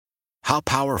How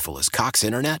powerful is Cox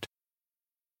Internet?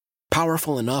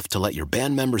 Powerful enough to let your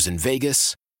band members in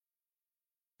Vegas,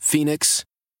 Phoenix,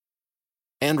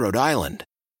 and Rhode Island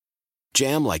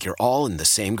jam like you're all in the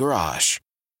same garage.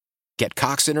 Get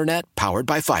Cox Internet powered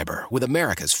by fiber with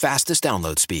America's fastest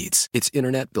download speeds. It's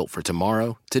internet built for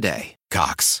tomorrow, today.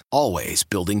 Cox, always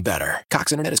building better.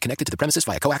 Cox Internet is connected to the premises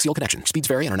via coaxial connection. Speeds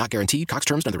vary and are not guaranteed. Cox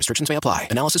terms and other restrictions may apply.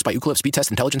 Analysis by Ookla Speed Test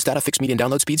Intelligence Data. Fixed median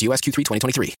download speeds. US Q3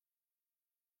 2023.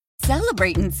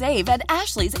 Celebrate and save at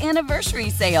Ashley's Anniversary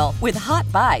Sale. With Hot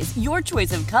Buys, your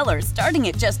choice of colors starting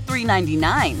at just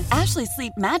 $3.99. Ashley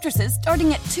Sleep mattresses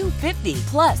starting at $2.50.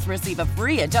 Plus, receive a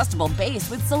free adjustable base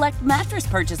with select mattress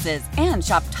purchases. And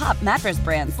shop top mattress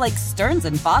brands like Stearns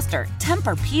 & Foster,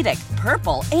 Tempur-Pedic,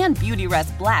 Purple, and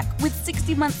Beautyrest Black with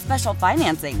 60-month special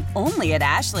financing. Only at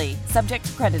Ashley. Subject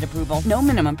to credit approval. No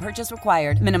minimum purchase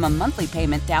required. Minimum monthly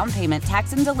payment, down payment,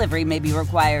 tax, and delivery may be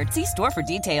required. See store for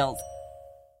details.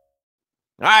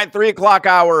 All right, 3 o'clock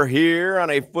hour here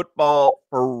on a Football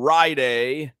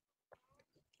Friday.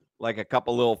 Like a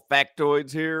couple little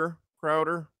factoids here,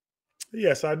 Crowder?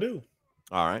 Yes, I do.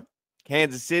 All right.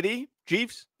 Kansas City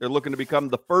Chiefs, they're looking to become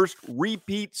the first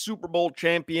repeat Super Bowl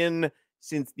champion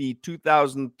since the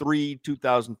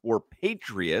 2003-2004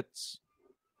 Patriots,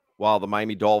 while the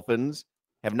Miami Dolphins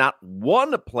have not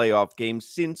won a playoff game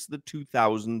since the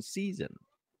 2000 season.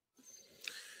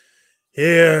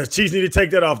 Yeah, Chiefs need to take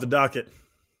that off the docket.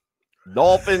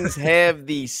 Dolphins have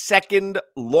the second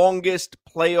longest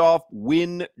playoff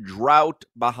win drought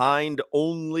behind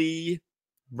only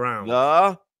Browns.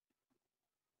 the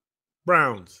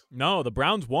Browns. No, the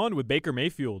Browns won with Baker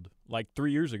Mayfield like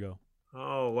 3 years ago.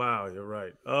 Oh, wow, you're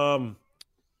right.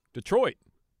 Detroit.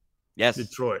 Yes,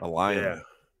 Detroit. the Lions. Yeah.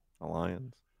 The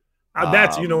Lions.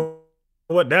 That's, you know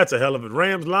what, that's a hell of a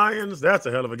Rams-Lions. That's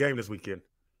a hell of a game this weekend.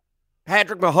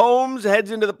 Patrick Mahomes heads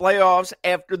into the playoffs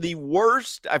after the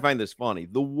worst, I find this funny,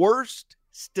 the worst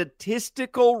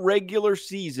statistical regular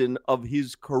season of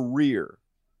his career.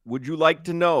 Would you like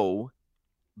to know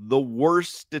the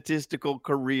worst statistical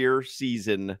career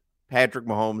season Patrick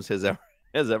Mahomes has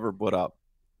ever put up?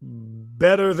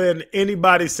 Better than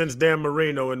anybody since Dan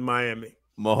Marino in Miami.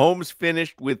 Mahomes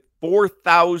finished with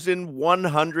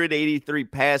 4,183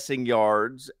 passing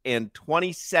yards and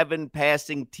 27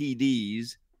 passing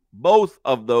TDs. Both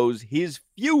of those his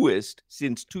fewest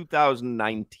since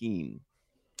 2019.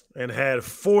 And had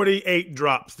 48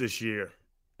 drops this year.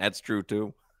 That's true,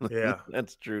 too. Yeah.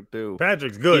 That's true, too.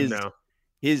 Patrick's good now.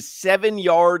 His 7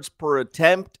 yards per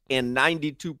attempt and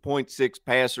 92.6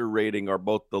 passer rating are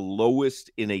both the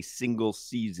lowest in a single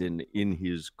season in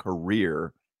his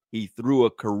career. He threw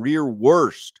a career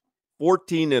worst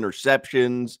 14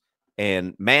 interceptions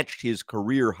and matched his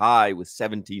career high with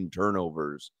 17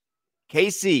 turnovers.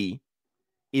 KC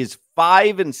is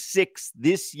 5-6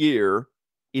 this year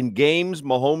in games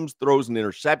Mahomes throws an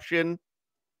interception.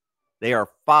 They are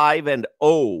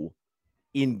 5-0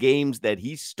 in games that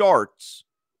he starts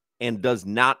and does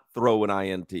not throw an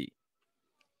INT.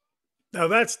 Now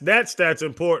that stat's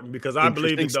important because I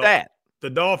believe the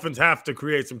Dolphins have to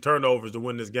create some turnovers to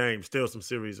win this game, steal some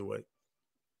series away.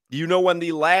 Do you know when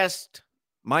the last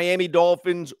Miami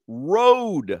Dolphins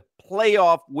road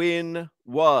playoff win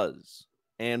was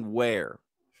and where?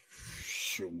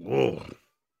 Sure.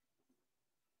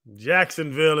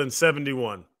 Jacksonville in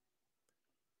 71.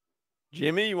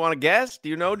 Jimmy, you want to guess? Do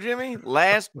you know, Jimmy?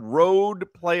 Last road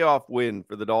playoff win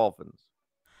for the Dolphins.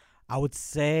 I would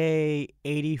say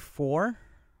 84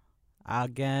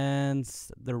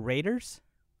 against the Raiders.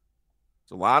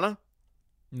 Solana?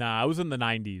 Nah, I was in the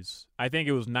 90s. I think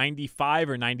it was 95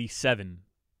 or 97.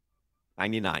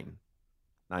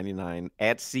 99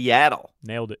 at Seattle.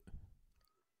 Nailed it.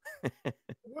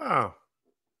 Wow.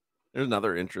 There's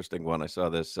another interesting one. I saw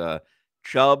this.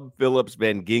 Chubb, Phillips,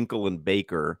 Van Ginkel, and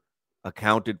Baker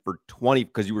accounted for 20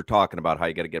 because you were talking about how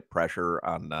you got to get pressure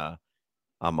on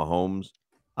Mahomes.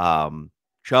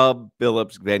 Chubb,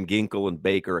 Phillips, Van Ginkel, and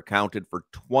Baker accounted for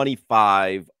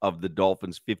 25 of the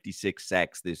Dolphins' 56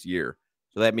 sacks this year.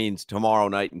 So that means tomorrow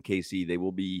night in KC, they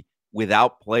will be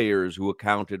without players who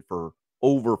accounted for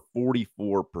over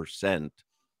 44%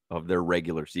 of their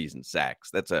regular season sacks.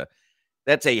 That's a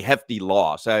hefty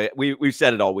loss. We've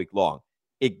said it all week long.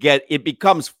 It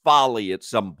becomes folly at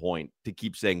some point to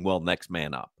keep saying, well, next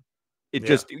man up.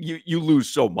 Just you lose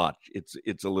so much.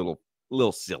 It's a little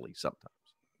silly sometimes.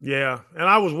 Yeah, and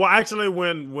I was actually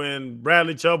when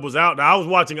Bradley Chubb was out, I was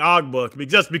watching Ogba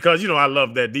just because, I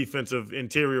love that defensive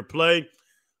interior play.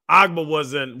 Ogba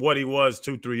wasn't what he was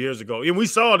 2-3 years ago. And we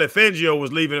saw that Fangio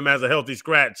was leaving him as a healthy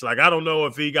scratch. Like, I don't know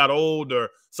if he got old or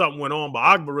something went on, but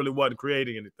Ogba really wasn't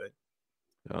creating anything.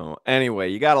 So anyway,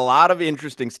 you got a lot of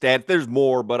interesting stats. There's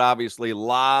more, but obviously a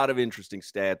lot of interesting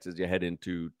stats as you head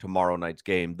into tomorrow night's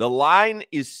game. The line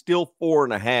is still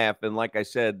 4.5. And like I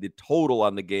said, the total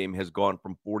on the game has gone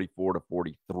from 44 to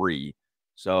 43.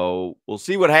 So we'll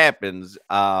see what happens.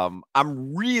 I'm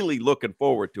really looking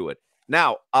forward to it.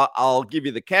 Now, I'll give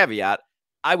you the caveat.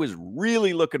 I was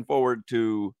really looking forward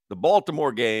to the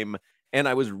Baltimore game, and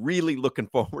I was really looking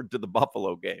forward to the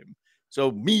Buffalo game.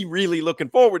 So me really looking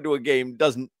forward to a game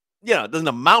doesn't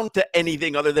amount to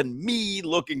anything other than me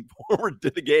looking forward to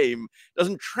the game.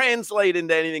 Doesn't translate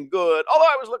into anything good. Although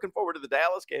I was looking forward to the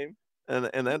Dallas game,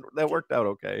 and that worked out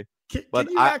okay. Can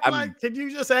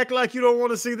you just act like you don't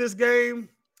want to see this game?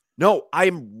 No,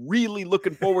 I'm really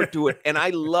looking forward to it, and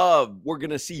we're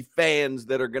gonna see fans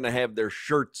that are gonna have their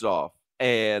shirts off,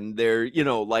 and they're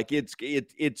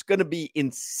it's gonna be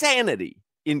insanity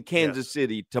in Kansas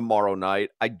City tomorrow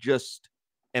night. I just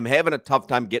am having a tough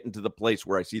time getting to the place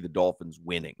where I see the Dolphins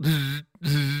winning.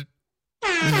 Mr.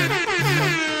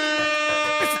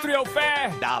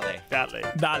 305.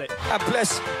 Dale.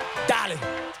 Bless. Dale.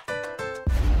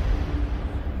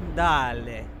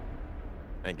 Dale.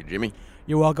 Thank you, Jimmy.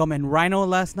 You're welcome. And Rhino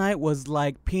last night was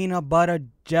like peanut butter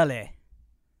jelly.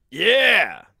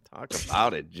 Yeah. Talk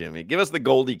about it, Jimmy. Give us the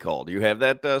Goldie call. Do you have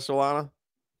that, Solana?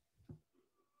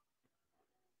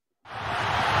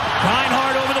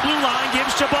 Reinhardt over the blue line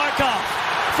gives to Barkov.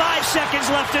 5 seconds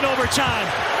left in overtime.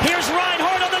 Here's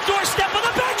Reinhardt on the doorstep of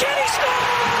the backhand. He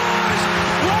scores!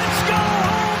 Let's go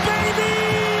home,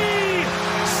 baby!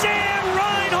 Sam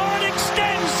Reinhardt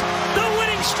extends the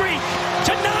winning streak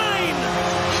to 9.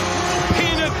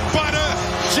 Peanut butter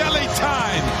jelly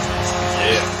time.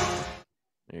 Yeah.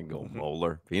 There you go,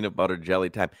 Moeller. Peanut butter jelly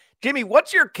time. Jimmy,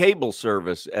 what's your cable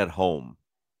service at home?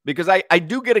 Because I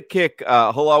do get a kick.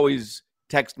 He'll always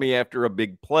text me after a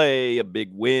big play, a big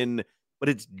win, but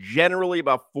it's generally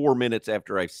about 4 minutes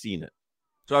after I've seen it.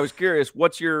 So I was curious,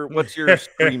 what's your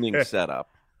streaming setup?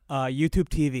 YouTube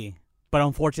TV. But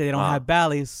unfortunately, they don't have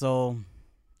Bally's, so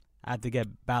I have to get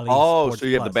Bally's. Oh, Sports so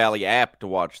you have Plus. the Bally app to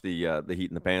watch the Heat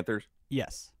and the Panthers?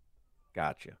 Yes.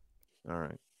 Gotcha. All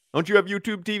right. Don't you have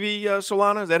YouTube TV,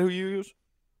 Solana? Is that who you use?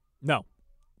 No.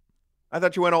 I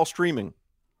thought you went all streaming.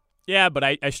 Yeah, but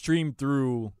I streamed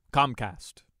through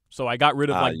Comcast. So I got rid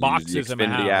of boxes in my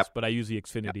house, app. but I use the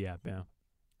Xfinity app, yeah.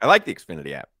 I like the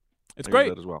Xfinity app. It's I great.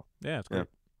 use that as well. Yeah, it's great.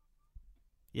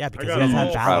 Yeah, because got you guys a have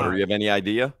whole Crowder, Bally's. you have any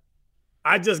idea?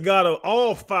 I just got an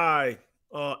all-fi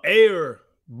air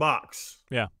box.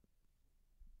 Yeah.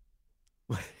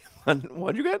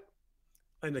 What'd you get?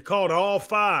 And they call it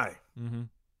all-fi. Mm-hmm.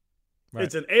 Right.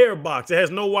 It's an air box. It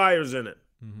has no wires in it.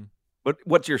 Mm-hmm. But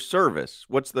what's your service?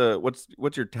 What's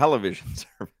your television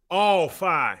service?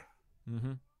 All-fi.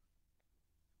 Mm-hmm.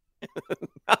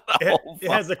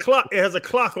 It has a clock. It has a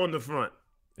clock on the front.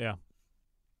 Yeah.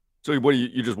 So what do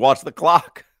you just watch the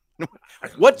clock?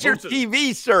 What's your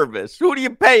TV service? Who do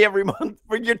you pay every month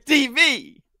for your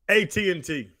TV?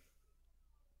 AT&T.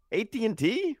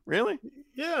 AT&T? Really?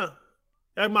 Yeah.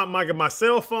 My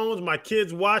cell phones, my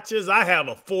kids' watches. I have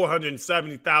a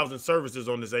 470,000 services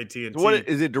on this AT&T. So what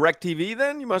is it? DirecTV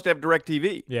then? You must have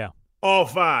DirecTV. Yeah.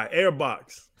 All-fi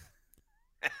airbox.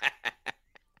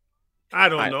 I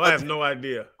don't know. I have no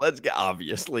idea. Let's get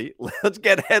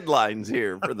headlines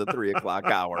here for the 3 o'clock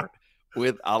hour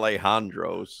with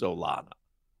Alejandro Solana.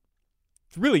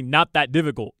 It's really not that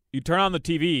difficult. You turn on the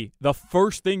TV, the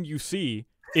first thing you see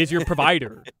is your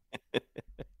provider.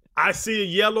 I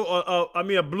see a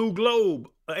blue globe,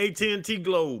 an AT&T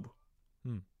globe.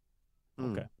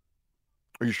 Okay.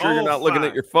 Are you sure you're not looking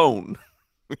at your phone?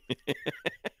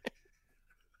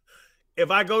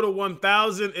 If I go to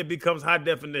 1,000, it becomes high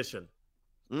definition.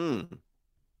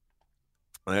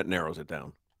 That narrows it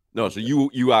down. No, so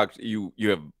you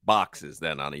have boxes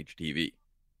then on each TV.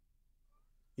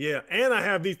 Yeah, and I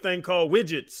have these thing called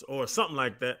widgets or something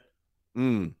like that.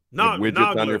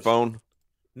 Widgets on your phone?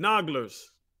 Nogglers.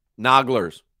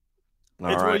 All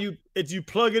It's right. where you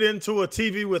plug it into a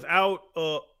TV without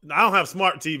I don't have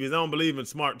smart TVs. I don't believe in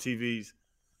smart TVs.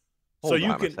 Hold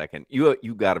on a second. You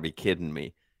got to be kidding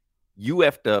me. You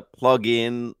have to plug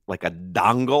in like a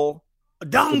dongle. A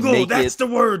dongle, that's the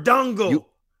word, dongle.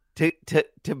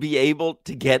 To be able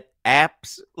to get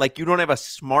apps, like you don't have a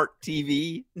smart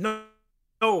TV? No,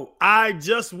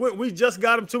 we just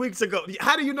got them 2 weeks ago.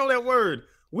 How do you know that word?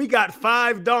 We got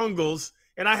 5 dongles,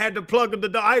 and I had to plug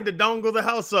them. I had to dongle the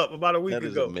house up about a week ago. That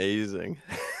is amazing.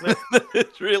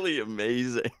 It's really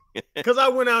amazing. Because I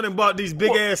went out and bought these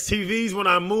big ass TVs when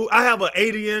I moved. I have an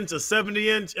 80-inch, a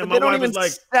 70-inch, and But my they don't wife even is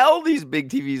like, sell these big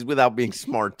TVs without being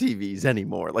smart TVs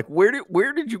anymore. Like where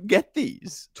did you get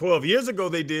these? 12 years ago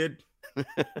they did.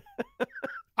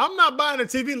 I'm not buying a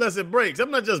TV unless it breaks. I'm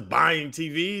not just buying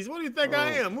TVs. What do you think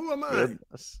I am? Who am I?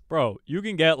 Goodness. Bro, you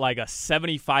can get like a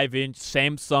 75-inch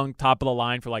Samsung top of the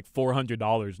line for like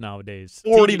 $400 nowadays.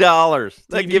 $40.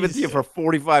 They give it to TVs. you for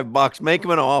 $45. Make them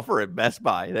an offer at Best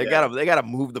Buy. They gotta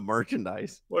move the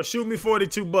merchandise. Well, shoot me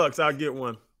 $42. I'll get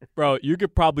one. Bro, you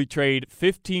could probably trade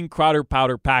 15 Crowder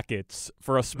powder packets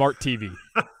for a smart TV.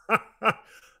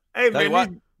 Hey, Tell you man. what,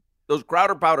 those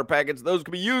Crowder powder packets, those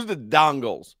can be used as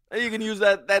dongles. You can use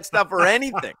that stuff for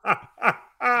anything.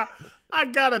 I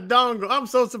got a dongle. I'm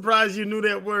so surprised you knew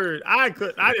that word. I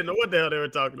didn't know what the hell they were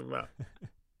talking about.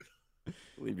 I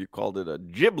believe you called it a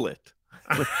giblet.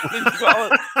 What did you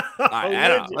call it? I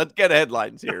don't know. Let's get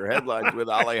headlines here. Headlines with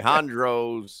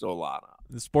Alejandro Solana.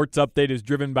 The sports update is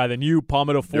driven by the new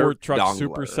Palmetto Ford Truck dongler.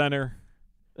 Super Center.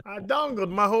 I dongled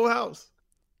my whole house.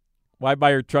 Why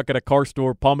buy your truck at a car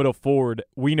store? Palmetto Ford.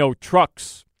 We know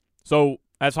trucks. So,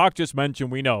 as Hoch just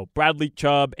mentioned, we know Bradley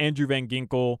Chubb, Andrew Van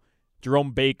Ginkel,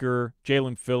 Jerome Baker,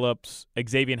 Jalen Phillips,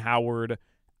 Xavier Howard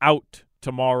out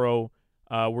tomorrow.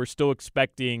 We're still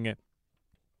expecting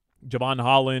Javon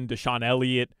Holland, Deshaun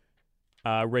Elliott,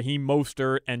 Raheem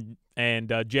Mostert, and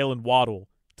Jalen Waddle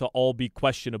to all be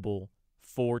questionable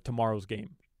for tomorrow's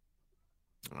game.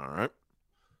 All right.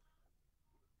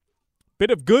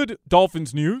 Bit of good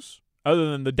Dolphins news, other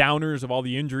than the downers of all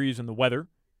the injuries and the weather.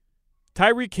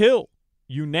 Tyreek Hill,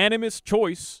 unanimous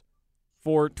choice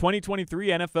for 2023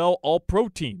 NFL All-Pro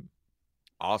team.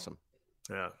 Awesome.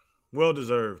 Yeah. Well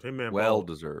deserved. Hey, man. Well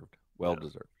deserved. Well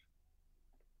deserved.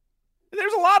 And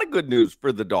there's a lot of good news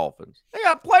for the Dolphins. They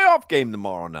got a playoff game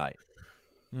tomorrow night.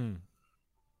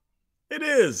 It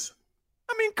is.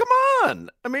 I mean, come on.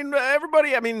 I mean,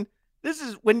 everybody, this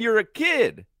is when you're a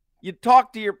kid. You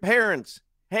talk to your parents,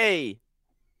 hey,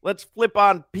 let's flip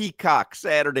on Peacock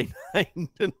Saturday night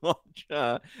and watch,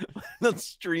 let's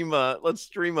stream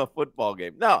a football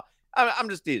game. No, I'm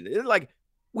just teasing. It's like,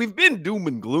 we've been doom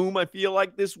and gloom, I feel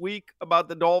like, this week about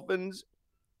the Dolphins.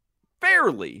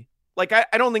 Fairly. Like,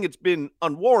 I don't think it's been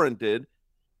unwarranted.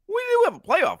 We do have a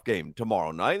playoff game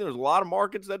tomorrow night. There's a lot of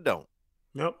markets that don't.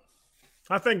 Yep.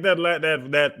 I think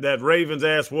that Ravens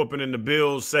ass whooping in the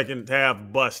Bills second half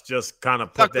bust just kind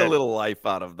of Took a little life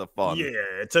out of the fun.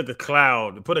 Yeah, it took a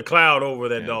cloud, put a cloud over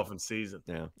that Dolphins season.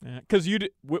 Yeah. Because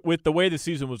with the way the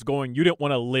season was going, you didn't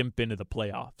want to limp into the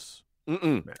playoffs.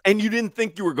 And you didn't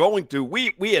think you were going to.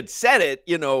 We had said it,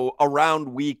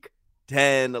 around week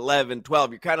 10, 11,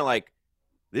 12. You're kind of like,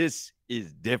 this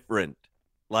is different.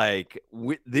 Like,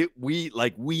 we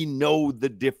know the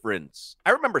difference. I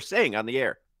remember saying on the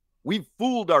air, we've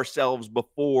fooled ourselves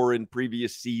before in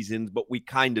previous seasons, but we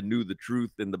kind of knew the truth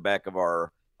in the back of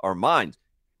our minds.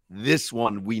 This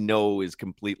one we know is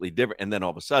completely different. And then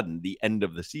all of a sudden, the end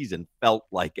of the season felt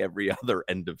like every other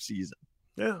end of season.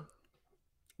 Yeah.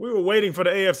 We were waiting for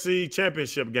the AFC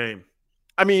Championship game.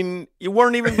 I mean, you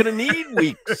weren't even going to need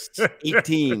weeks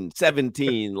 18,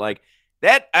 17. Like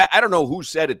that, I don't know who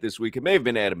said it this week. It may have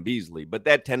been Adam Beasley, but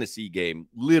that Tennessee game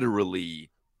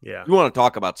literally, you want to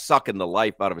talk about sucking the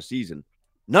life out of a season.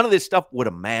 None of this stuff would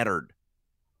have mattered.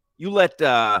 You let,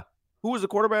 who was the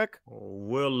quarterback?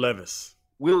 Will Levis.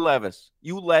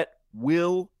 You let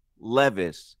Will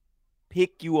Levis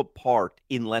pick you apart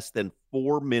in less than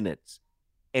 4 minutes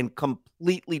and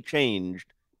completely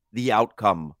changed the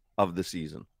outcome of the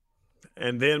season.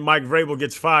 And then Mike Vrabel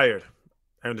gets fired,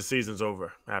 and the season's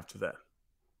over after that.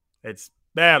 It's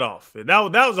bad off. That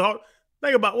was a hard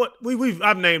think about what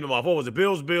I've named them off. What was it?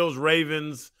 Bills,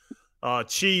 Ravens,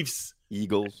 Chiefs,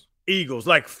 Eagles.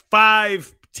 Like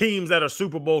 5 teams that are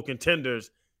Super Bowl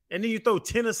contenders. And then you throw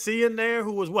Tennessee in there,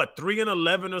 who was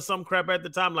 3-11 or some crap at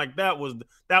the time. Like that was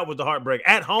the heartbreak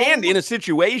at home, and in a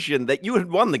situation that you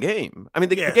had won the game. I mean,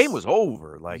 the game was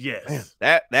over. Like, man,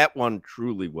 that one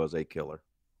truly was a killer.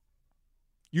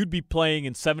 You'd be playing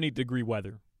in 70-degree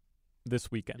weather this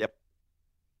weekend. Yep.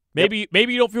 Maybe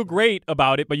you don't feel great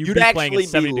about it, but you'd be playing in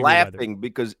 70-degree weather. You'd laughing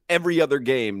because every other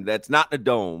game that's not in a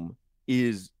dome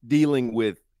is dealing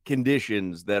with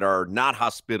conditions that are not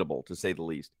hospitable, to say the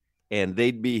least. And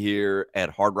they'd be here at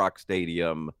Hard Rock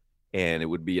Stadium, and it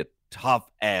would be a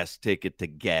tough-ass ticket to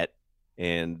get.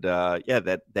 And,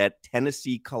 that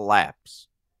Tennessee collapse,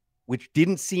 which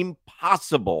didn't seem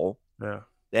possible,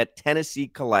 that Tennessee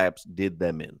collapse did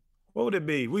them in. What would it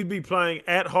be? We'd be playing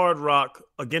at Hard Rock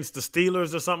against the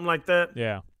Steelers or something like that?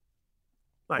 Yeah.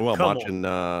 Like, well, I'm watching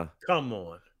come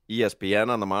on. ESPN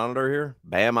on the monitor here.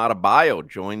 Bam Adebayo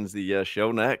joins the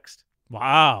show next.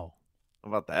 Wow. How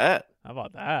about that?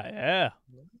 Yeah.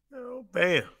 Oh,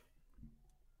 bam.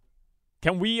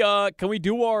 Can we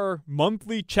do our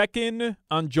monthly check-in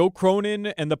on Joe Cronin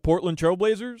and the Portland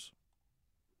Trailblazers?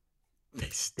 They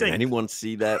stink. Did anyone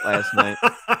see that last night?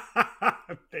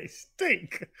 They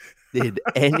stink. Did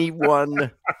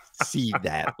anyone see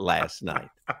that last night?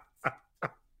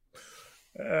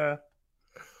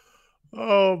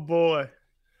 Oh, boy.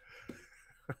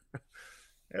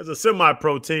 There's a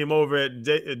semi-pro team over at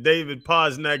David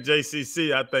Posnack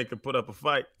JCC, I think, could put up a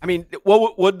fight. I mean,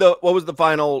 what was the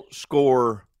final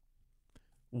score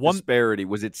disparity?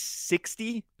 Was it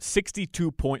 60?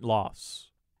 62-point loss.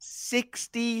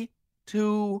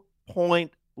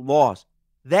 62-point loss.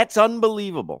 That's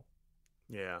unbelievable.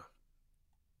 Yeah.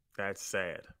 That's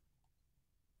sad.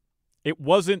 It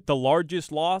wasn't the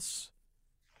largest loss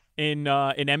in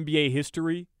NBA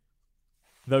history.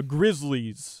 The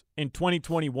Grizzlies in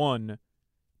 2021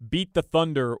 beat the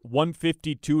Thunder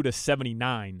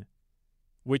 152-79,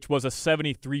 which was a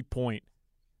 73-point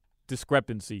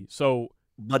discrepancy.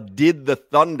 But did the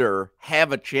Thunder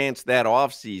have a chance that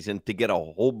offseason to get a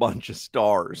whole bunch of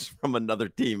stars from another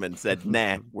team and said,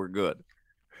 nah, we're good?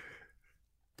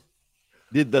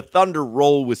 Did the Thunder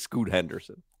roll with Scoot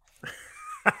Henderson?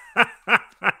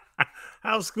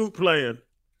 How's Scoot playing?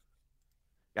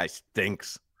 Guy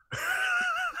stinks.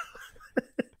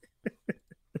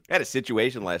 I had a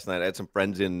situation last night. I had some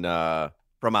friends in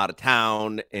from out of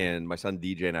town, and my son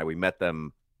DJ and I, we met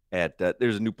them at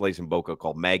there's a new place in Boca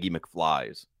called Maggie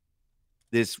McFly's.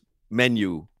 This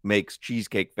menu makes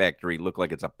Cheesecake Factory look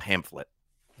like it's a pamphlet.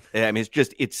 I mean,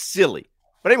 it's silly.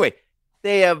 But anyway,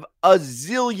 they have a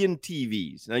zillion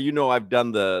TVs. Now, you know, I've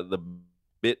done the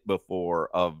bit before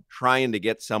of trying to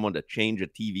get someone to change a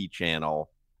TV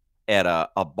channel at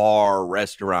a bar,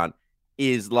 restaurant,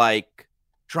 is like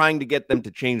trying to get them to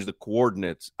change the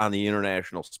coordinates on the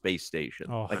International Space Station.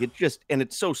 Oh. Like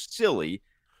it's so silly.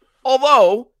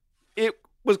 Although it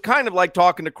was kind of like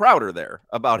talking to Crowder there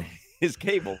about his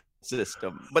cable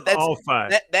system. But that's all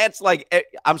five. That's like,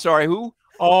 I'm sorry, who?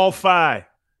 All five.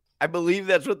 I believe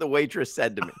that's what the waitress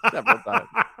said to me several times.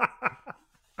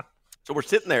 So we're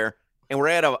sitting there and we're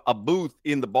at a booth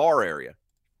in the bar area.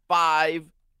 5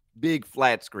 big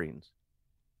flat screens.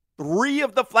 3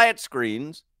 of the flat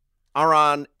screens are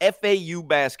on FAU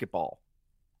basketball,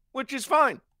 which is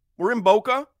fine. We're in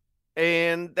Boca,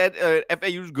 and that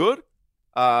FAU's good.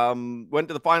 Went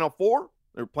to the Final Four.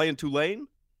 They were playing Tulane.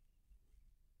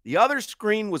 The other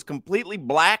screen was completely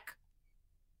black,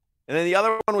 and then the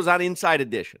other one was on Inside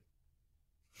Edition.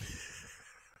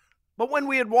 But when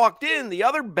we had walked in, the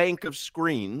other bank of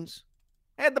screens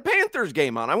had the Panthers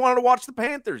game on. I wanted to watch the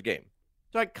Panthers game.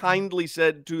 So I kindly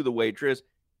said to the waitress,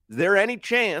 is there any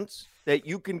chance that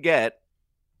you can get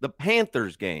the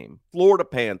Panthers game, Florida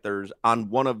Panthers, on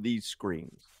one of these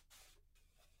screens?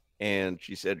 And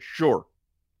she said, sure.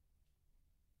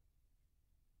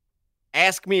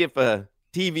 Ask me if a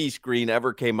TV screen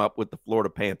ever came up with the Florida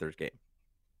Panthers game.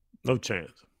 No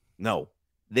chance. No.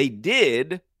 They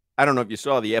did. I don't know if you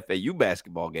saw the FAU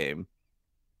basketball game.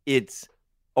 It's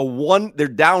they're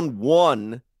down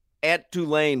 1 at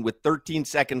Tulane with 13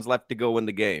 seconds left to go in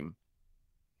the game.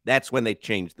 That's when they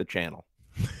changed the channel.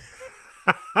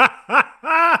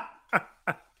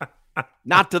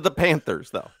 Not to the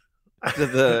Panthers, though. To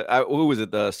the who was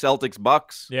it? The Celtics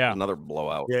Bucks. Yeah, another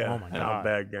blowout. Yeah, oh my God,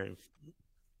 bad game.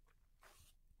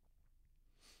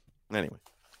 Anyway,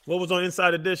 what was on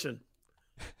Inside Edition?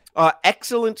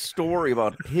 Excellent story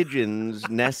about pigeons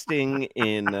nesting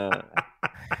in.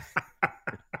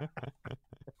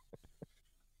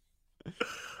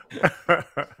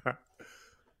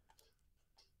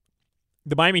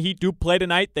 The Miami Heat do play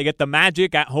tonight. They get the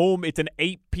Magic at home. It's an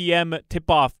 8 p.m.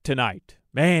 tip-off tonight.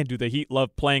 Man, do the Heat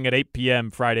love playing at 8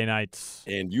 p.m. Friday nights.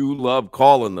 And you love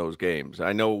calling those games.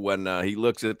 I know when he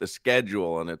looks at the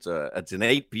schedule and it's an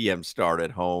 8 p.m. start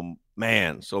at home.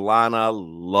 Man, Solana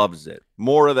loves it.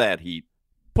 More of that, Heat.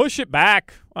 Push it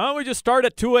back. Why don't we just start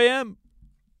at 2 a.m.?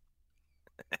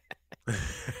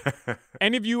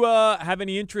 Any of you have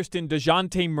any interest in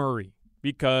DeJounte Murray?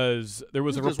 Because there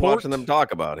was a report. Just watching them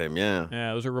talk about him, yeah. Yeah,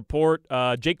 there was a report.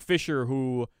 Jake Fisher,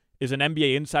 who is an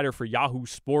NBA insider for Yahoo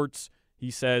Sports,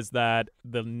 he says that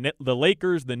the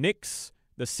Lakers, the Knicks,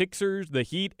 the Sixers, the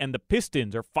Heat, and the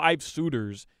Pistons are 5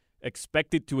 suitors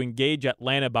expected to engage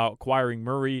Atlanta about acquiring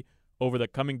Murray over the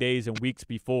coming days and weeks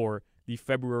before the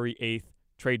February 8th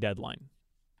trade deadline.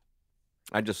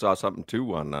 I just saw something,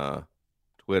 too, on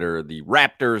Twitter. The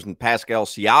Raptors and Pascal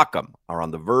Siakam are on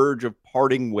the verge of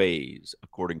parting ways,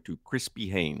 according to Crispy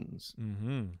Haynes.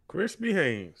 Mm-hmm. Crispy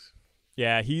Haynes.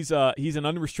 Yeah, he's an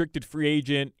unrestricted free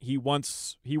agent. He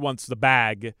wants the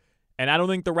bag, and I don't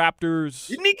think the Raptors.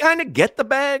 Didn't he kind of get the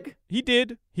bag? He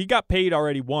did. He got paid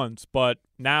already once, but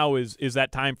now is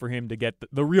that time for him to get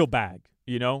the real bag?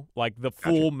 You know, like the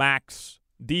full max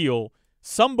deal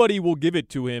somebody will give it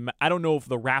to him. I don't know if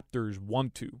the Raptors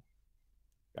want to.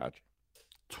 Gotcha.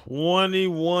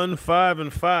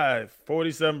 21-5-5,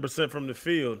 47% from the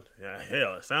field. Yeah,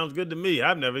 hell, it sounds good to me.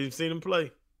 I've never even seen him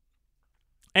play.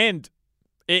 And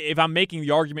if I'm making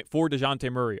the argument for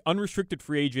DeJounte Murray, unrestricted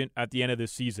free agent at the end of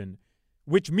this season,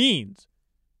 which means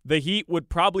the Heat would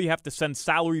probably have to send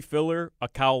salary filler, a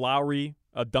Kyle Lowry,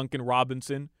 a Duncan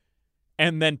Robinson,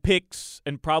 and then picks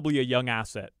and probably a young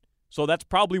asset. So that's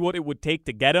probably what it would take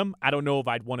to get him. I don't know if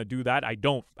I'd want to do that. I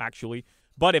don't, actually.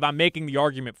 But if I'm making the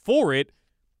argument for it,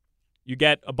 you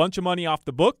get a bunch of money off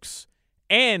the books,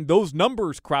 and those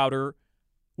numbers, Crowder,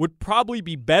 would probably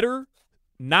be better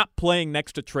not playing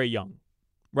next to Trae Young,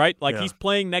 right? Like he's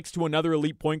playing next to another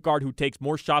elite point guard who takes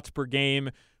more shots per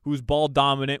game, who's ball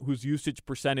dominant, whose usage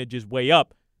percentage is way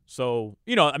up. So,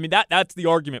 that's the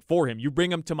argument for him. You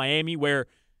bring him to Miami where,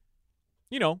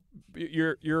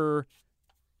 your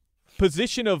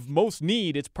position of most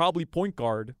need, it's probably point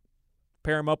guard.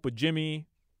 Pair him up with Jimmy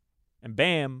and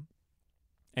Bam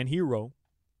and Hero.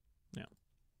 Yeah.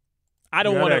 I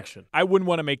wouldn't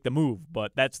want to make the move,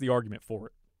 but that's the argument for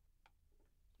it.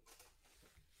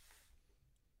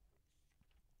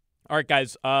 All right,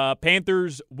 guys.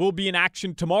 Panthers will be in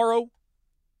action tomorrow,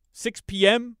 6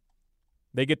 p.m.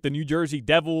 They get the New Jersey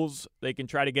Devils. They can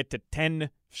try to get to 10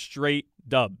 straight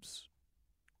dubs.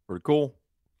 Pretty cool.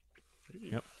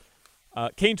 Yep.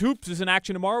 Canes Hoops is in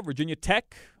action tomorrow. Virginia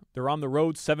Tech. They're on the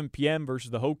road, 7 p.m.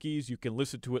 versus the Hokies. You can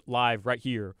listen to it live right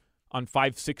here on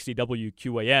 560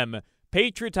 WQAM.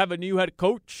 Patriots have a new head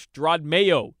coach. Gerard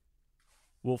Mayo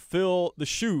will fill the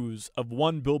shoes of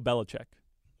one Bill Belichick.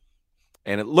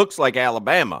 And it looks like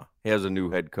Alabama has a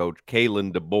new head coach,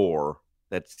 Kalen DeBoer.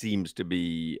 That seems to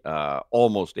be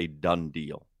almost a done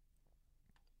deal.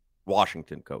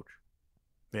 Washington coach.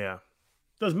 Yeah.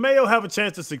 Does Mayo have a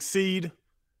chance to succeed?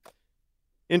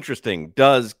 Interesting.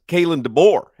 Does Kalen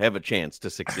DeBoer have a chance to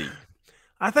succeed?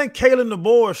 I think Kalen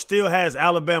DeBoer still has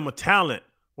Alabama talent,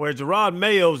 where Gerard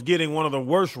Mayo's getting one of the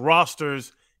worst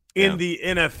rosters in the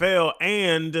NFL,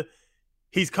 and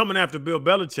he's coming after Bill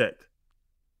Belichick.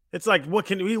 It's like,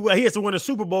 he has to win a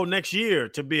Super Bowl next year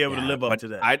to be able to live up to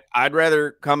that. I'd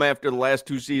rather come after the last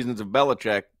 2 seasons of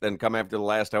Belichick than come after the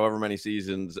last however many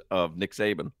seasons of Nick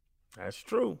Saban. That's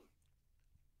true.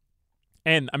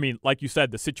 And, like you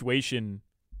said, the situation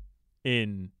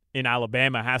in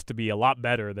Alabama has to be a lot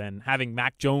better than having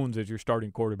Mac Jones as your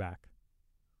starting quarterback.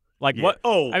 Like what?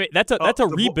 That's a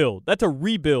rebuild. That's a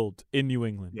rebuild in New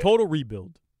England. Yeah. Total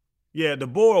rebuild. Yeah,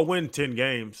 DeBoer will win 10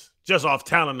 games just off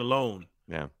talent alone.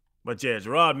 Yeah. But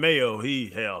Gerard Mayo,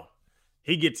 he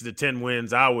gets the 10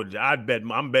 wins. I'm betting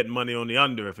money on the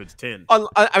under if it's 10.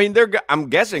 I'm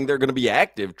guessing they're going to be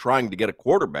active trying to get a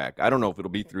quarterback. I don't know if it'll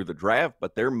be through the draft,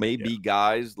 but there may be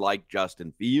guys like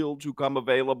Justin Fields who come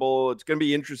available. It's going to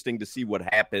be interesting to see what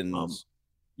happens,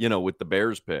 with the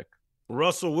Bears pick.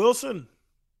 Russell Wilson.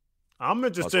 I'm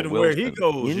interested in where he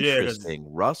goes.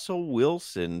 Interesting. Russell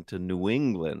Wilson to New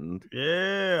England.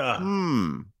 Yeah.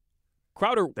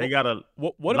 Crowder, they got a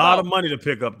lot of money to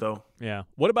pick up, though. Yeah.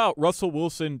 What about Russell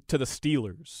Wilson to the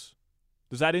Steelers?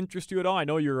 Does that interest you at all? I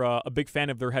know you're a big fan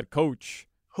of their head coach.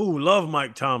 Who love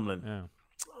Mike Tomlin? Yeah.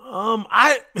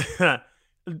 I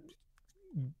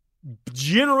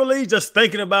generally just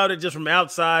thinking about it just from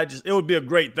outside, it would be a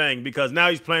great thing because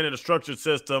now he's playing in a structured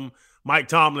system. Mike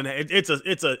Tomlin, it's a.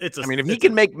 If he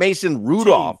can make Mason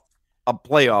Rudolph a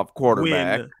playoff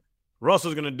quarterback,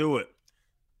 Russell's going to do it.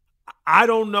 I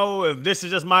don't know if this is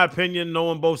just my opinion,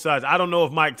 knowing both sides. I don't know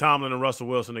if Mike Tomlin and Russell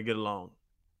Wilson will get along.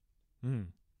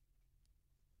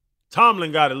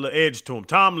 Tomlin got a little edge to him.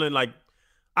 Tomlin,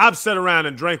 I've sat around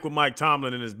and drank with Mike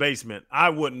Tomlin in his basement. I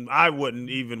wouldn't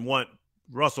even want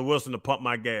Russell Wilson to pump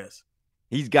my gas.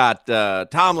 He's got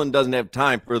Tomlin doesn't have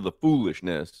time for the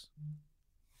foolishness.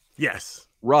 Yes.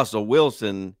 Russell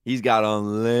Wilson, he's got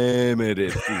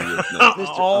unlimited foolishness.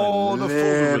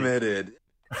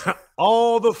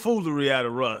 All the foolery out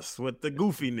of Russ with the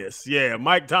goofiness. Yeah,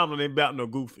 Mike Tomlin ain't about no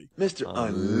goofy. Mr.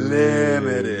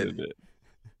 Unlimited.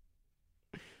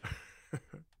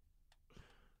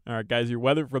 All right, guys, your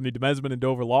weather from the Demesman and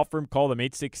Dover Law Firm. Call them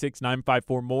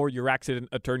 866-954-MORE.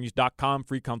 YourAccidentAttorneys.com.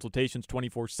 Free consultations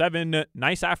 24/7.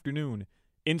 Nice afternoon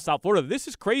in South Florida. This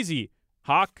is crazy,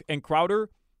 Hoch and Crowder.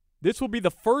 This will be the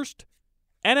first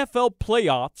NFL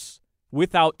playoffs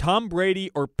without Tom Brady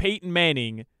or Peyton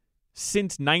Manning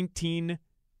since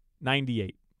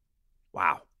 1998.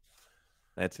 Wow.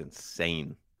 That's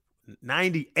insane.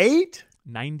 98?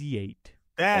 98.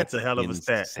 That's a hell of a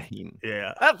stat.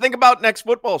 Yeah. Think about next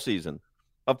football season.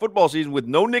 A football season with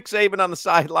no Nick Saban on the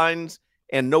sidelines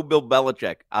and no Bill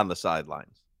Belichick on the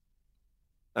sidelines.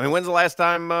 When's the last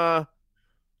time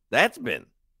That's been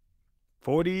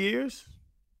 40 years?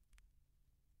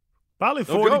 Probably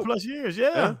 40 plus years,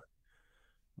 yeah.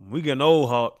 We getting old,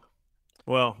 Hawk.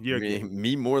 Well, you're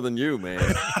me more than you, man.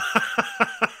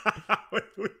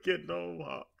 We getting old,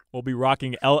 Hawk. We'll be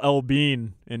rocking LL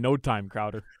Bean in no time,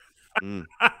 Crowder.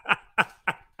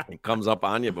 It comes up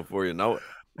on you before you know it.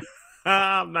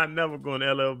 I'm not never going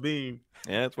to LL Bean.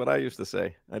 Yeah, that's what I used to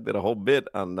say. I did a whole bit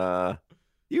on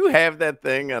you have that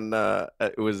thing on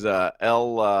it was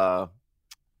the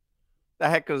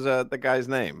heck was the guy's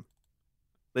name?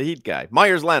 The Heat guy.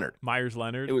 Myers Leonard.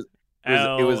 It was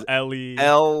Ellie.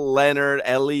 L. Leonard,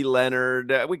 Ellie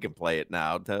Leonard. We can play it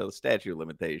now. The statute of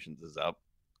limitations is up.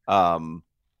 How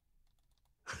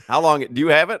long do you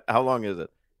have it? How long is it?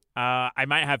 I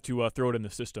might have to throw it in the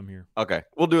system here. Okay.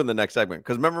 We'll do it in the next segment.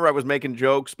 Because remember I was making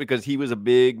jokes because he was a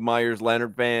big Myers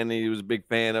Leonard fan. He was a big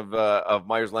fan of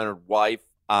Myers Leonard's wife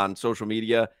on social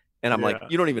media. And I'm like,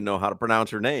 you don't even know how to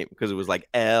pronounce her name because it was like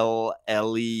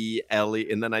Ellie.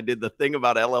 And then I did the thing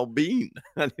about LL Bean.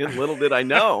 Little did I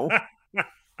know. I'd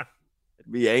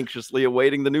be anxiously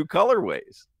awaiting the new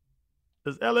colorways.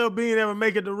 Does LL Bean ever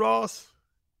make it to Ross?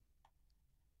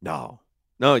 No.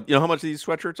 You know how much these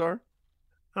sweatshirts are?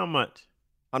 How much?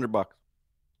 $100.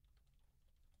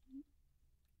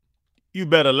 You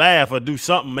better laugh or do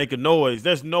something, make a noise.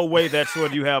 There's no way that's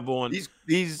what you have on.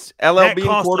 These LL Bean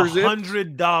quarter zips.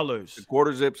 $100. The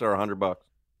quarter zips are $100.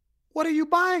 What are you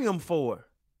buying them for?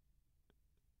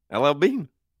 LL Bean.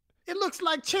 It looks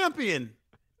like Champion.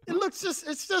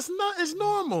 It's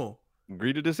normal.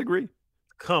 Agree to disagree.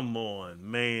 Come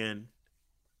on, man.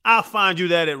 I'll find you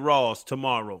that at Ross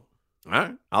tomorrow. All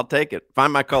right. I'll take it.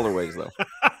 Find my colorways, though.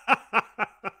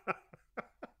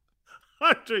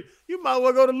 You might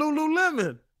well go to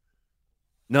Lululemon.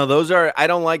 No, those are. I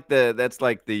don't like that's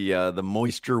like the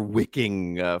moisture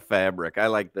wicking fabric. I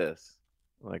like this.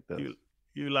 I like this.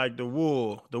 You like the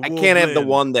wool. I can't have the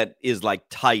one that is like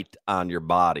tight on your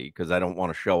body because I don't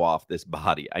want to show off this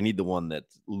body. I need the one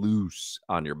that's loose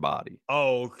on your body.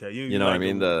 Oh, okay. You know what I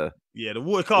mean? The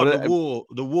wool. Called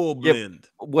the wool blend.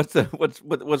 What's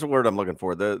the word I'm looking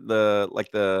for?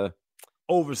 The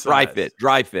oversized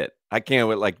dry fit. I can't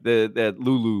wear like that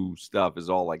Lulu stuff is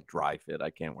all like dry fit. I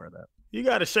can't wear that. You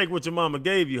got to shake what your mama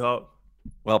gave you, Hawk.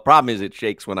 Well, problem is it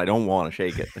shakes when I don't want to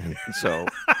shake it. So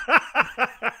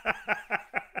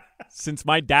since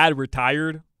my dad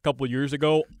retired a couple years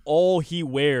ago, all he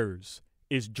wears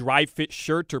is dry fit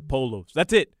shirts or polos.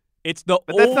 That's it. It's the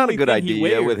but only that's not a good thing he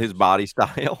idea wears. with his body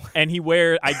style. And he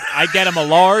wears. I get him a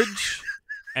large,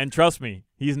 and trust me,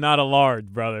 he's not a large,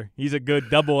 brother. He's a good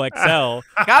double XL.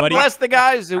 God bless the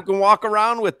guys who can walk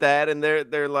around with that, and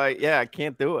they're like, yeah, I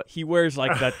can't do it. He wears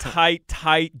like the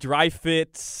tight dry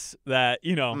fits that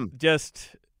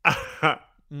just.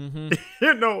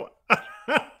 You know,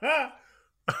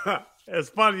 it's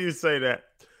funny you say that.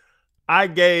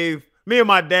 Me and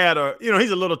my dad are, he's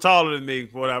a little taller than me,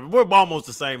 whatever. We're almost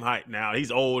the same height now.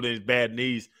 He's old and he's bad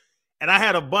knees. And I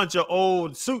had a bunch of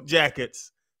old suit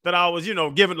jackets that I was,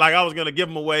 giving, like I was going to give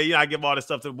them away. I give all this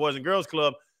stuff to the Boys and Girls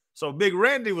Club. So Big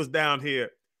Randy was down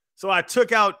here. So I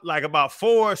took out like about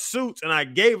 4 suits and I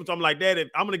gave them to him. I'm like, Dad,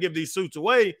 I'm going to give these suits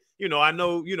away. I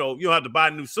know, you don't have to buy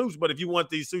new suits, but if you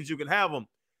want these suits, you can have them.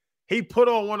 He put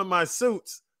on one of my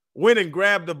suits, went and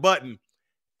grabbed the button.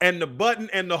 And the button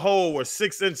and the hole were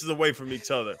 6 inches away from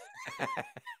each other.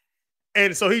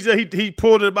 And so he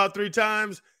pulled it about 3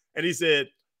 times, and he said,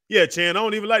 yeah, Chan, I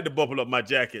don't even like to buckle up my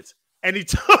jackets. And he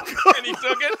took it. And he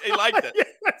took it? He liked it.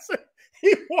 Yes.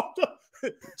 He walked up.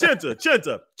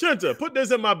 Chinta, put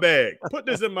this in my bag. Put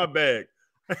this in my bag.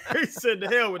 He said, the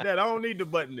hell with that. I don't need the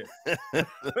button there.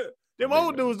 Them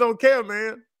old dudes don't care,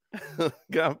 man.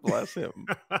 God bless him.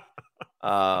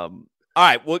 All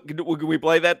right, well, can we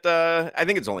play that? I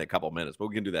think it's only a couple minutes, but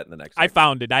we can do that in the next segment. I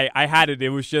found it. I had it. It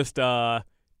was just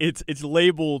it's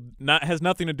labeled has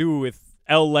nothing to do with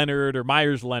L. Leonard or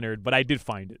Myers Leonard, but I did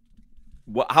find it.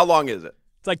 How long is it?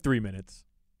 It's like 3 minutes.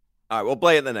 All right, we'll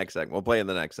play it in the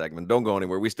next segment. Don't go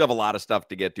anywhere. We still have a lot of stuff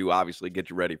to get to. Obviously, get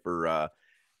you ready for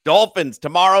Dolphins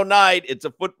tomorrow night. It's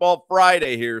a football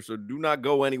Friday here, so do not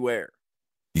go anywhere.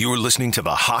 You're listening to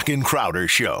the Hoch and Crowder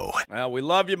Show. Well, we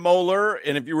love you, Moeller,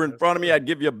 and if you were in front of me, I'd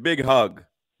give you a big hug.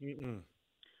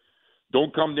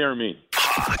 Don't come near me.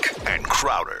 Hoch and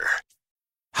Crowder.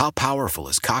 How powerful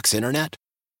is Cox Internet?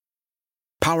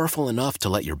 Powerful enough to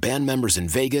let your band members in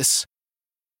Vegas,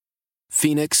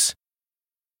 Phoenix,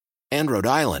 and Rhode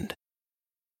Island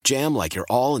jam like you're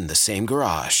all in the same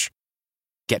garage.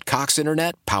 Get Cox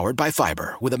Internet powered by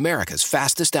fiber with America's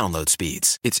fastest download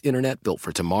speeds. It's internet built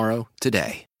for tomorrow,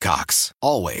 today. Cox,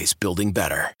 always building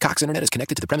better. Cox Internet is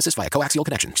connected to the premises via coaxial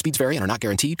connection. Speeds vary and are not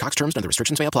guaranteed. Cox terms and other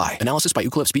restrictions may apply. Analysis by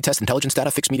Ookla Speed Test Intelligence Data.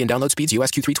 Fixed median download speeds.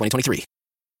 US Q3 2023.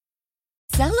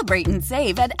 Celebrate and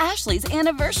save at Ashley's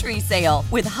Anniversary Sale.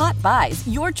 With Hot Buys,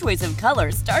 your choice of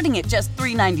colors starting at just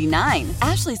 $3.99.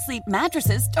 Ashley Sleep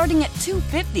mattresses starting at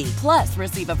 $2.50. Plus,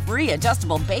 receive a free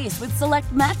adjustable base with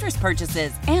select mattress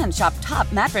purchases. And shop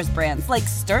top mattress brands like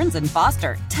Stearns &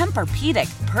 Foster,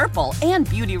 Tempur-Pedic, Purple, and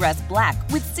Beautyrest Black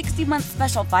with 60-month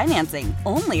special financing.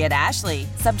 Only at Ashley.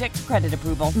 Subject to credit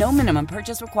approval. No minimum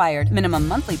purchase required. Minimum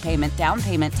monthly payment, down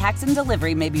payment, tax, and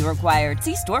delivery may be required.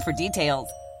 See store for details.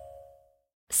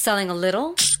 Selling a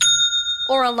little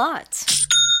or a lot?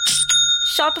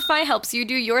 Shopify helps you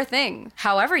do your thing,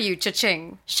 however you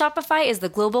cha-ching. Shopify is the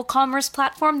global commerce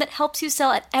platform that helps you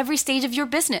sell at every stage of your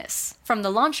business. From the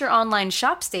launch your online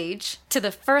shop stage, to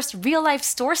the first real-life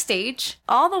store stage,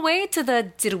 all the way to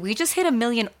the did we just hit 1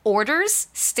 million orders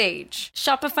stage.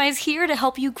 Shopify's here to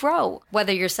help you grow.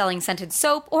 Whether you're selling scented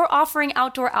soap or offering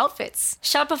outdoor outfits,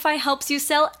 Shopify helps you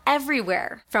sell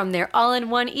everywhere. From their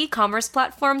all-in-one e-commerce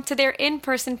platform to their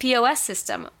in-person POS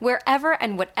system, wherever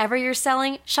and whatever you're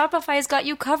selling, Shopify's got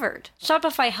you covered.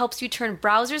 Shopify helps you turn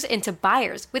browsers into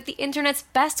buyers with the internet's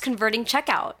best converting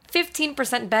checkout.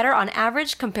 15% better on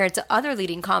average compared to other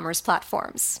leading commerce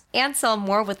platforms. And sell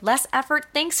more with less effort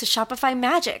thanks to Shopify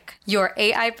Magic, your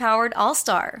AI-powered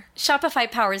all-star.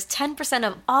 Shopify powers 10%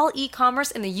 of all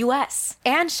e-commerce in the US.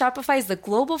 And Shopify is the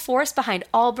global force behind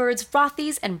Allbirds,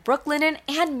 Rothy's, and Brooklinen,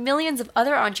 and millions of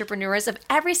other entrepreneurs of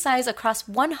every size across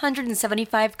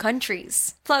 175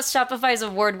 countries. Plus, Shopify's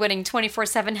award-winning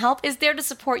 24/7 help is there to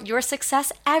support your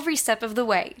success every step of the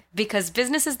way. Because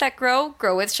businesses that grow,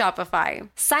 grow with Shopify.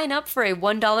 Sign up for a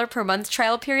 $1 per month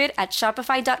trial period at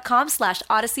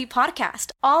shopify.com/Odyssey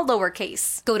Podcast, all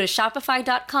lowercase. Go to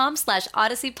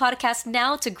shopify.com/Odyssey Podcast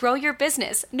now to grow your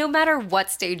business, no matter what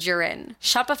stage you're in.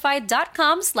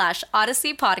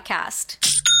 Shopify.com/Odyssey Podcast.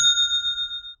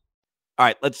 All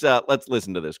right, let's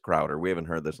listen to this, Crowder. We haven't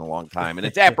heard this in a long time, and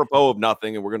it's apropos of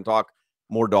nothing, and we're going to talk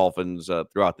more Dolphins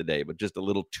throughout the day, but just a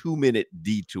little 2-minute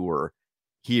detour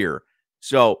here.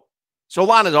 So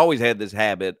Solana's always had this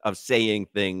habit of saying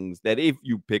things that if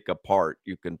you pick apart,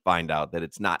 you can find out that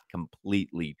it's not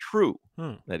completely true,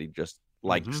 that he just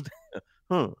likes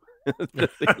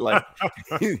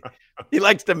he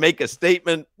likes to make a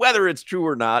statement, whether it's true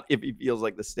or not, if he feels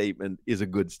like the statement is a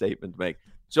good statement to make.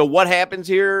 So what happens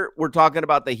here? We're talking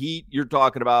about the Heat. You're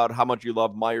talking about how much you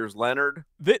love Myers Leonard.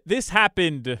 This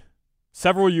happened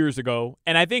several years ago,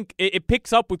 and I think it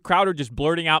picks up with Crowder just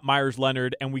blurting out Myers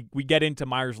Leonard, and we get into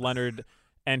Myers Leonard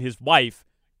and his wife.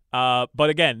 But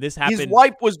again, this happened. His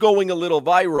wife was going a little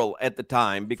viral at the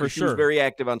time because she was very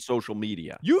active on social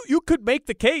media. You could make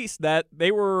the case that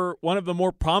they were one of the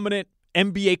more prominent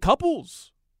NBA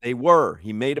couples. They were.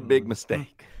 He made a big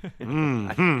mistake.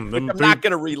 I'm not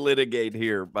going to relitigate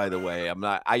here, by the way. I'm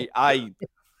not. I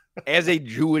as a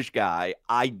Jewish guy,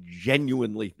 I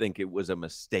genuinely think it was a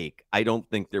mistake. I don't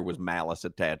think there was malice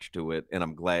attached to it, and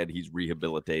I'm glad he's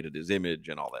rehabilitated his image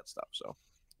and all that stuff. So,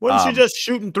 wasn't she just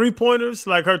shooting 3-pointers?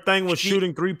 Like her thing was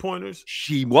shooting 3-pointers?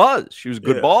 She was. She was a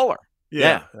good baller.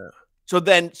 Yeah. So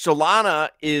then Solana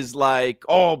is like,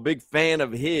 oh, big fan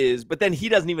of his, but then he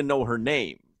doesn't even know her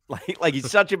name. Like he's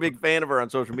such a big fan of her on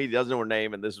social media, doesn't know her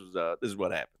name, and this is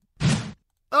what happened.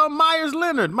 Myers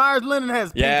Leonard. Myers Leonard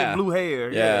has pink and blue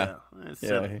hair. Yeah.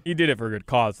 He did it for a good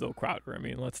cause, though, Crowder. I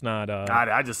mean, let's not.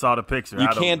 I just saw the picture. You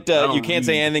can't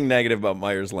say anything negative about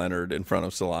Myers Leonard in front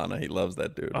of Solana. He loves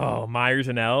that dude. Oh, Myers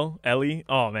and Ellie.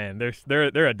 Oh man,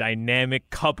 they're a dynamic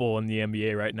couple in the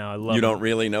NBA right now. I love. You don't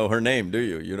really know her name, do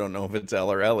you? You don't know if it's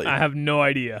Elle or Ellie. I have no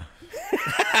idea.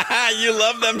 You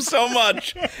love them so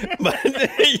much, but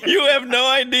you have no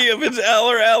idea if it's Elle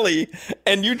or Ellie,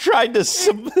 and you tried to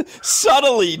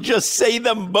subtly just say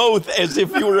them both as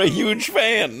if you were a huge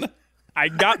fan. I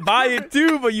got by it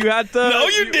too, but you had to. No,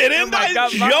 you didn't. I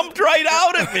jumped right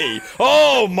out at me.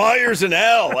 Oh, Myers and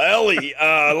Ellie,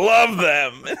 love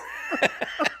them.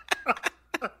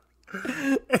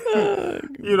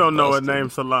 You don't know her name,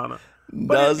 Solana.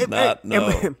 Does not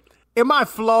know. Am I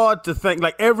flawed to think,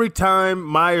 like, every time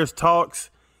Myers talks,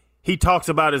 he talks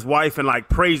about his wife and, like,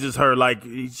 praises her like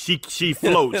she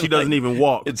floats. She doesn't even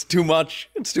walk. It's too much.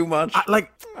 I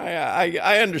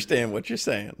understand what you're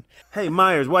saying. Hey,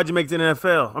 Myers, why'd you make the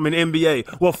NFL? I mean,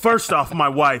 NBA. Well, first off, my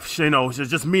wife, she's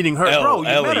just meeting her. Bro, you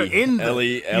met her in the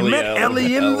league. You met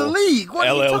Ellie in the league. What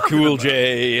are you talking Cool about?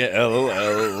 J,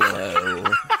 LL.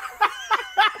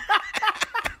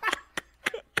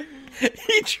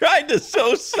 He tried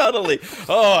so subtly.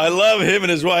 Oh, I love him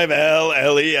and his wife,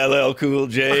 LL Cool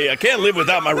J. I can't live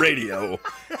without my radio.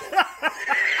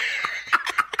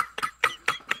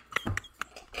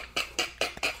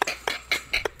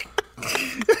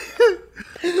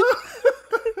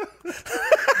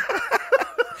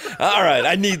 All right,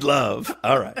 I need love.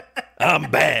 All right, I'm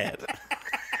bad.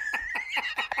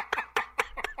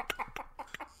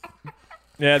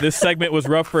 Yeah, this segment was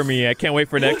rough for me. I can't wait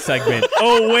for next segment.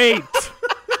 Oh, wait.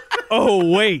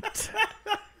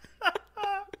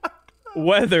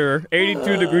 Weather,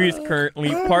 82 degrees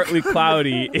currently, partly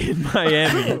cloudy in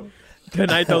Miami.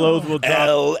 Tonight the lows will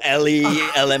drop.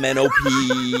 LLELMNOP,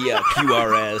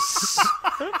 QRS,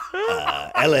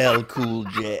 LL Cool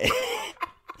J.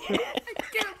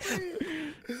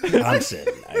 Johnson.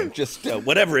 I'm just,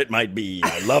 whatever it might be,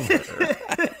 I love her.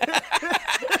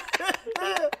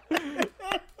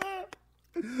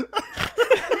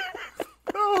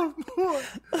 Oh, boy.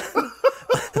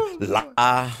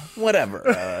 Whatever.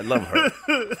 I love her.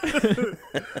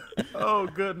 Oh,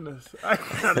 goodness. I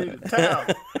need a towel.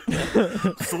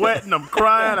 Sweating, I'm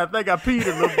crying. I think I peed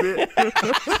a little bit.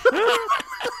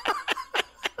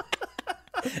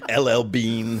 LL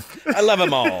Bean. I love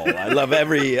them all. I love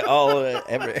every. Oh,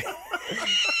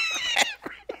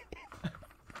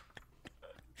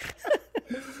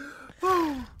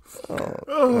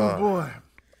 boy.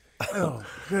 Oh,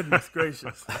 goodness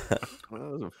gracious. That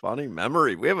was a funny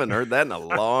memory. We haven't heard that in a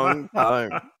long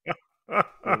time.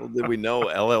 Little did we know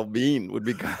LL Bean would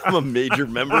become a major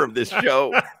member of this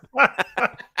show.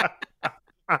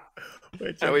 I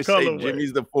always say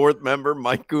Jimmy's the 4th member,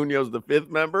 Mike Cunio's the 5th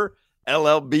member,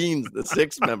 LL Bean's the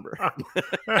 6th member.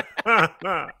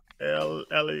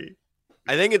 L.E.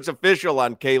 I think it's official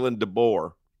on Kalen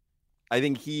DeBoer. I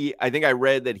think I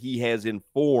read that he has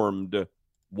informed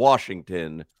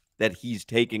Washington that he's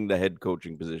taking the head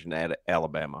coaching position at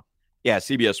Alabama. Yeah,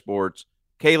 CBS Sports.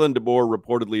 Kalen DeBoer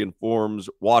reportedly informs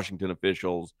Washington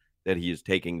officials that he is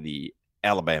taking the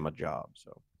Alabama job.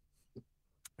 So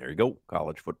there you go,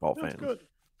 college football fans. Good.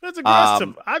 That's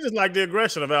aggressive. I just like the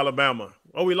aggression of Alabama.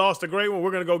 Oh, we lost a great one.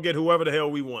 We're going to go get whoever the hell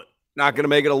we want. Not going to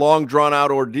make it a long, drawn-out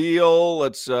ordeal.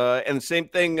 Let's and the same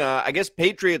thing. I guess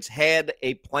Patriots had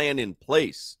a plan in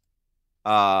place,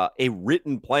 a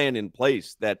written plan in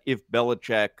place that if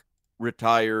Belichick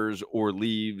retires or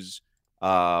leaves,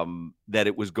 that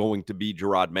it was going to be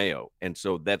Gerard Mayo, and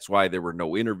so that's why there were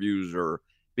no interviews, or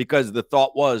because the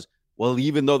thought was, well,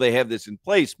 even though they have this in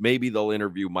place, maybe they'll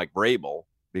interview Mike Vrabel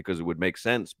because it would make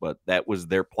sense. But that was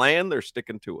their plan; they're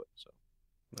sticking to it. So,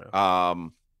 yeah.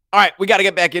 All right, we got to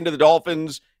get back into the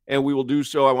Dolphins, and we will do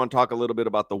so. I want to talk a little bit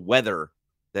about the weather.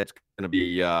 That's going to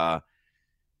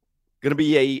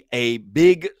be a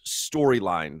big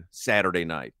storyline Saturday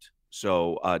night.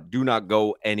 So do not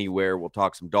go anywhere. We'll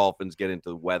talk some Dolphins, get into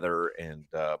the weather, and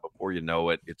before you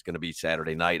know it, it's going to be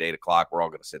Saturday night, 8 o'clock. We're all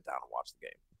going to sit down and watch the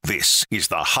game. This is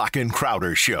the Hoch and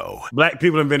Crowder Show. Black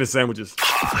people invented sandwiches.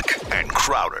 Hoch and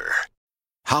Crowder.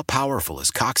 How powerful is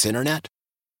Cox Internet?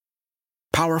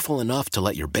 Powerful enough to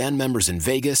let your band members in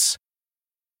Vegas,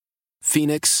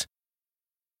 Phoenix,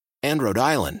 and Rhode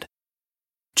Island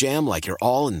jam like you're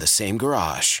all in the same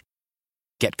garage.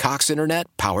 Get Cox Internet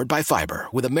powered by fiber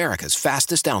with America's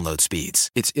fastest download speeds.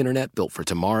 It's internet built for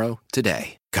tomorrow,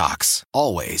 today. Cox,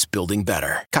 always building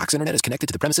better. Cox Internet is connected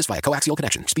to the premises via coaxial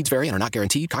connection. Speeds vary and are not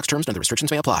guaranteed. Cox terms and other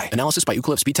restrictions may apply. Analysis by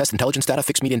Ookla Speed Test Intelligence Data.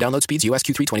 Fixed median download speeds. US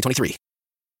Q3 2023.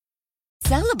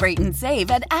 Celebrate and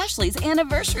save at Ashley's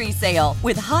Anniversary Sale.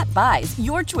 With Hot Buys,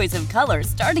 your choice of colors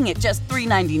starting at just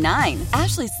 $3.99.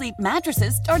 Ashley Sleep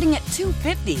mattresses starting at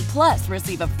 $2.50. Plus,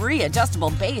 receive a free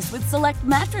adjustable base with select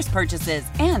mattress purchases.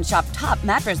 And shop top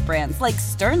mattress brands like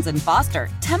Stearns & Foster,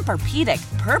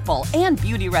 Tempur-Pedic, Purple, and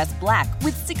Beautyrest Black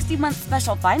with 60-month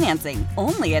special financing.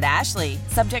 Only at Ashley.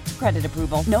 Subject to credit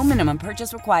approval. No minimum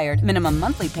purchase required. Minimum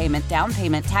monthly payment, down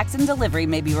payment, tax, and delivery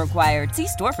may be required. See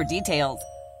store for details.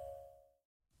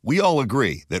 We all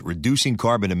agree that reducing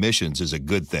carbon emissions is a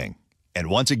good thing. And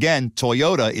once again,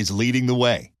 Toyota is leading the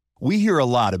way. We hear a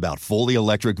lot about fully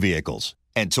electric vehicles,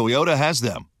 and Toyota has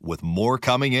them, with more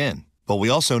coming in. But we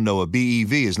also know a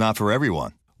BEV is not for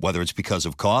everyone, whether it's because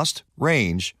of cost,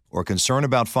 range, or concern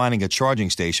about finding a charging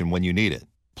station when you need it.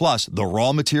 Plus, the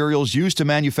raw materials used to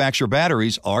manufacture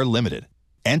batteries are limited.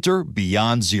 Enter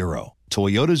Beyond Zero,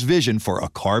 Toyota's vision for a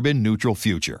carbon-neutral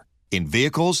future. In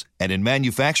vehicles and in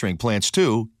manufacturing plants,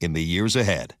 too, in the years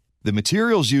ahead. The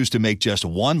materials used to make just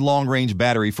one long-range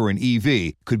battery for an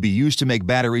EV could be used to make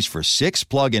batteries for 6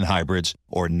 plug-in hybrids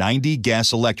or 90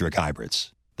 gas-electric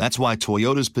hybrids. That's why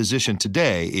Toyota's position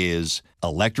today is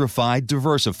electrified,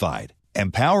 diversified,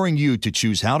 empowering you to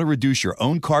choose how to reduce your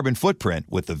own carbon footprint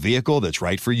with the vehicle that's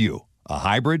right for you, a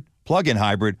hybrid, plug-in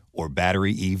hybrid, or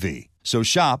battery EV. So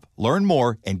shop, learn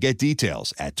more, and get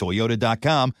details at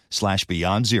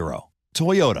toyota.com/beyond zero.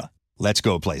 Toyota, let's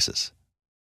go places.